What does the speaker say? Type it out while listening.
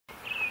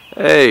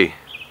Hey,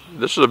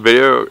 this is a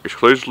video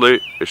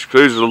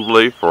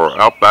exclusively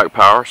for Outback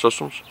Power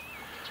Systems.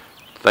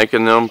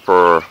 Thanking them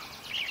for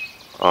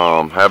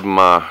having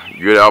my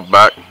good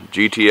Outback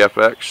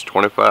GTFX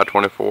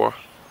 2524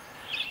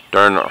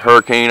 during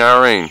Hurricane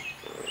Irene.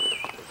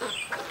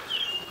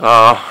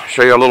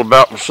 Show you a little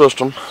about my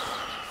system.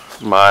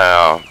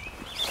 My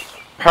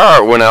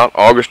power went out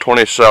August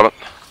 27th,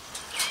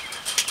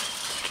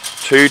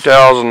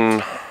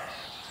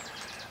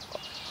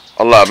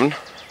 2011.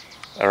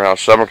 Around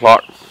 7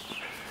 o'clock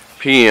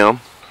p.m.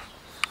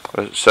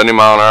 with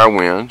 70-mile-an-hour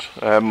winds.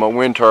 I have my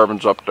wind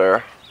turbines up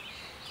there.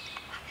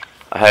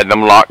 I had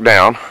them locked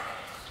down.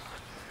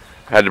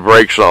 I had the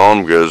brakes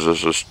on because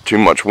this is too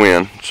much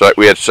wind. So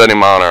we had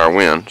 70-mile-an-hour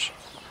winds.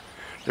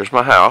 There's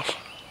my house,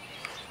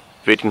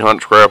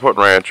 1,500 square foot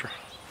rancher.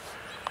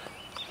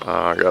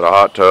 I got a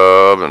hot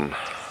tub and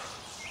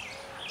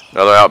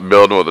another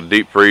outbuilding with a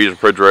deep freeze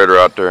refrigerator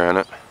out there in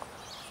it.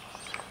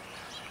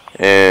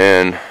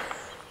 And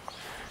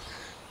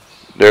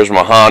there's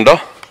my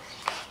Honda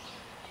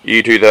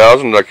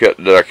E2000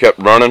 that I kept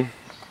running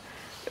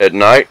at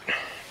night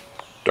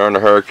during the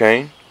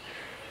hurricane,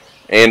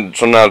 and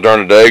sometimes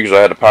during the day because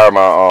I had to power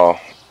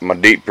my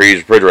deep freeze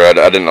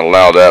refrigerator. I didn't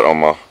allow that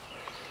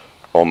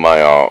on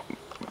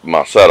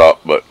my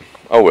setup, but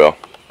oh well.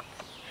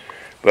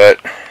 But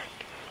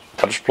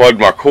I just plugged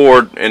my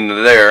cord into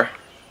there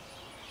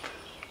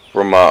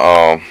for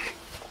my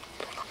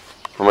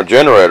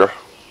generator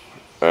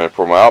and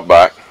for my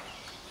Outback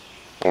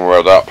when we're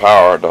without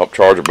power to help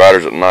charge the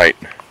batteries at night.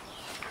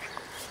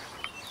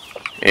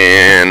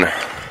 And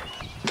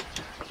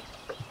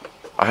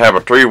I have a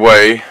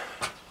 3-way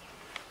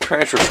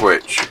transfer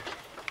switch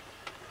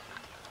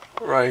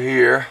right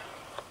here.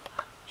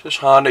 It's this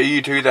Honda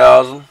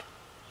E2000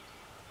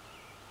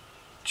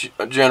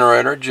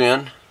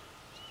 generator,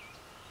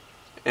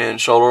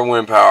 and solar and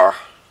wind power.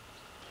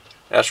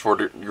 That's for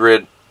the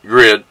grid,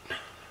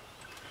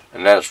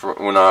 and that's for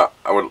when I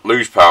would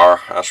lose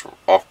power. That's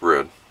off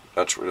grid.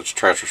 It's a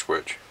transfer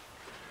switch.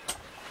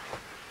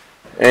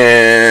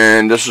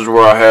 And this is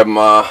where I have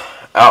my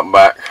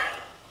Outback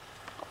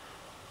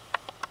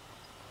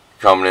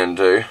coming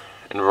into,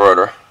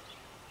 inverter,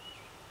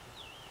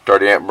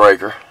 30-amp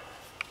breaker,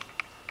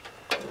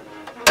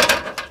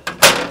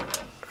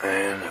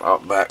 and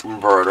Outback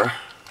inverter,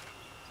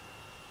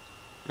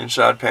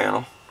 inside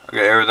panel. I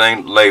got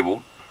everything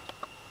labeled.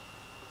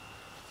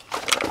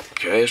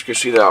 Okay, let's go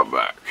see the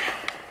Outback.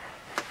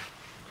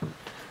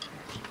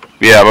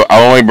 Yeah, but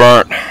I only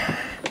burnt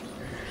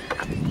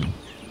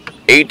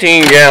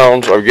 18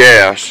 gallons of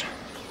gas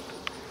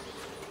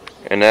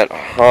in that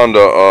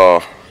Honda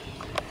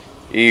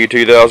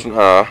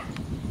E2000i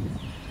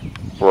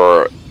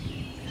for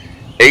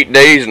 8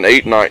 days and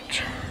 8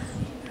 nights.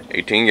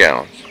 18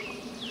 gallons.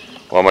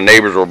 While my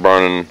neighbors were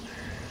burning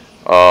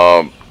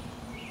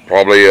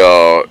probably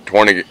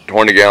 20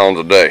 gallons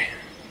a day,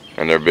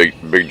 and they're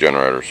big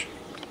generators.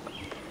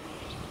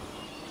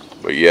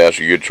 But yeah, it's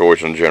a good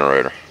choice on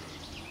generator.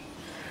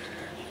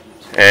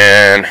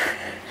 And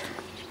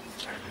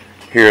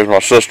here's my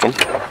system.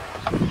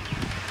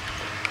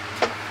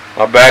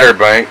 My battery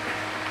bank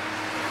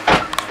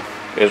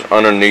is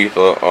underneath,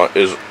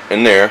 is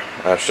in there.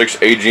 I have 6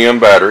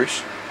 AGM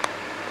batteries,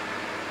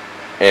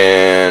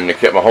 and it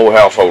kept my whole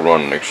household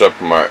running except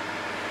for my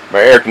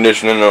air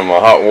conditioning and my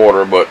hot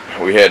water. But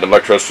we had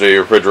electricity,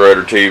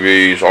 refrigerator,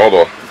 TVs, all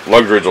the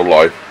luxuries of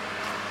life.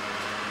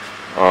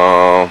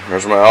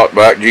 There's my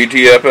Outback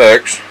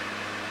GTFX.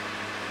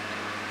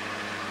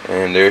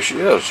 And there she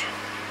is.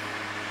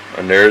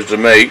 And there's the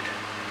mate.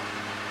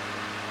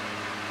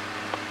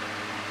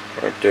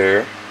 Right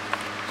there.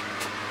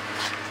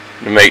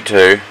 The mate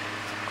 2.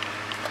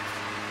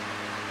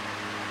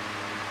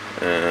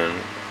 And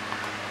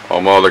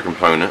all my other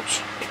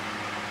components.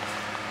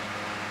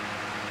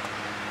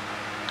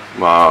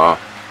 My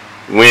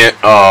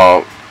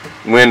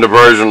wind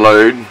diversion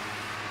load.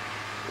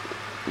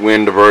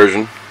 Wind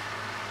diversion.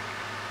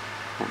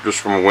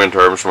 Just from a wind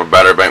turbine, so my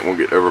battery bank won't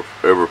get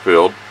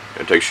overfilled.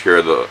 It takes care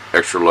of the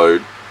extra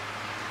load.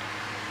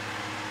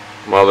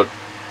 My other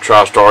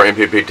TriStar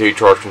MPPT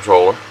charge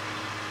controller.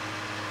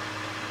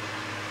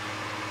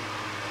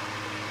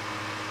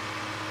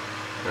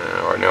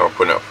 Right now we're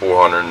putting out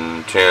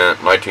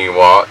 419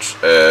 watts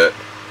at,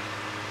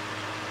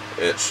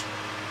 it's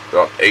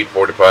about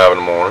 8:45 in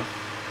the morning.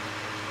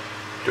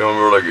 Doing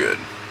really good.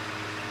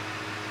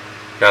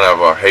 Kind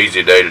of a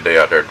hazy day today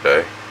out there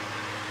today.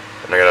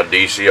 And I got a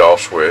DC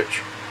off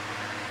switch.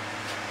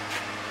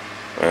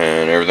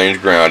 And everything's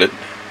grounded.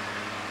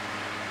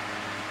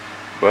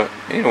 But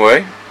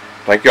anyway,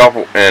 thank y'all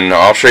for, and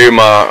I'll show you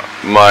my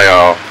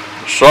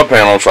sub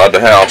panel inside the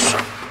house.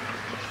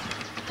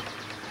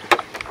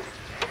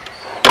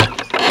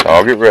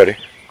 I'll get ready.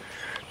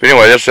 But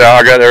anyway, this is how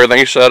I got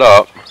everything set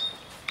up.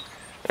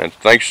 And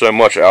thanks so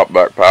much,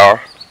 Outback Power,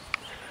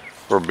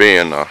 for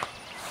being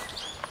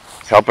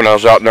helping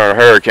us out during a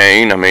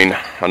hurricane. I mean,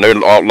 I know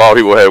a lot of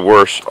people had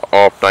worse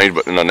off things,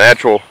 but in a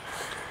natural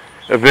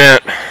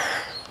event,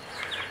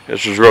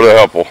 this is really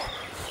helpful.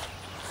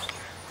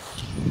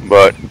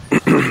 But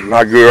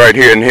I go right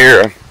here and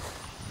here.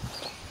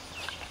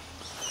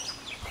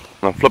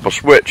 I'll flip a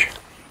switch.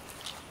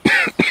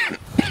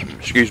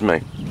 Excuse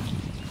me.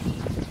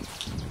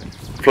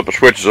 Flip a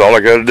switch is all I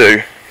gotta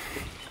do.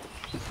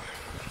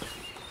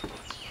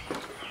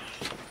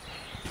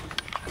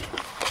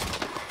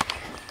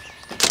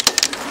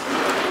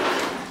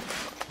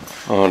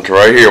 To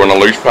right here when I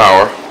lose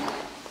power.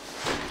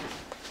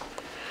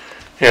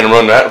 And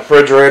run that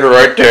refrigerator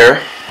right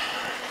there.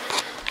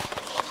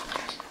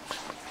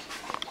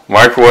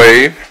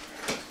 Microwave.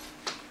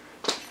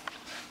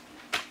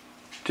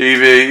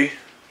 TV.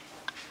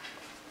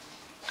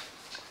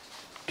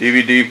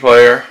 DVD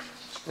player.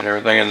 And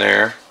everything in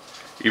there.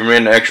 Even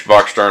ran the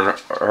Xbox during a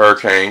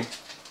hurricane.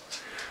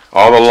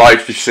 All the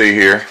lights you see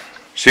here.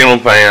 Ceiling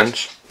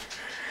fans.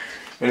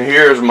 And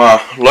here's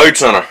my load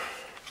center.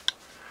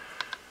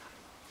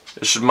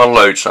 This is my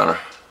load center.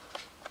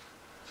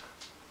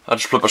 I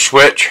just flip a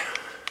switch.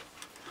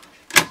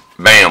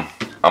 Bam.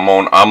 I'm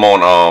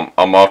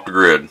off the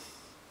grid.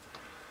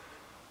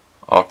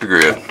 Off the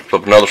grid.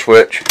 Flip another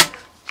switch.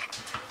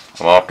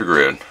 I'm off the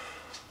grid.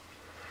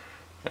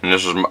 And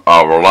this is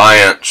a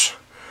Reliance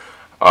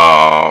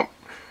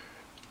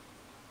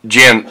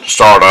gen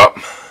startup.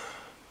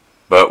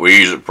 But we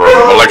use it for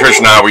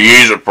electrician now. We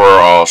use it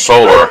for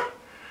solar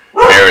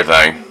and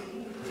everything.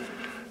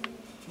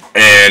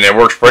 And it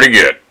works pretty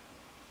good.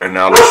 And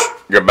now let's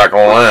get back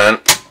online.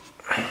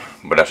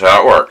 But that's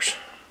how it works.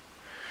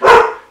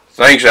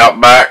 Thanks,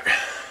 Outback.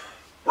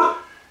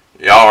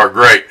 Y'all are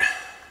great.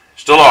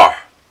 Still are.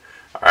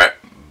 Alright.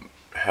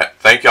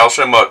 Thank y'all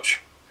so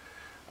much.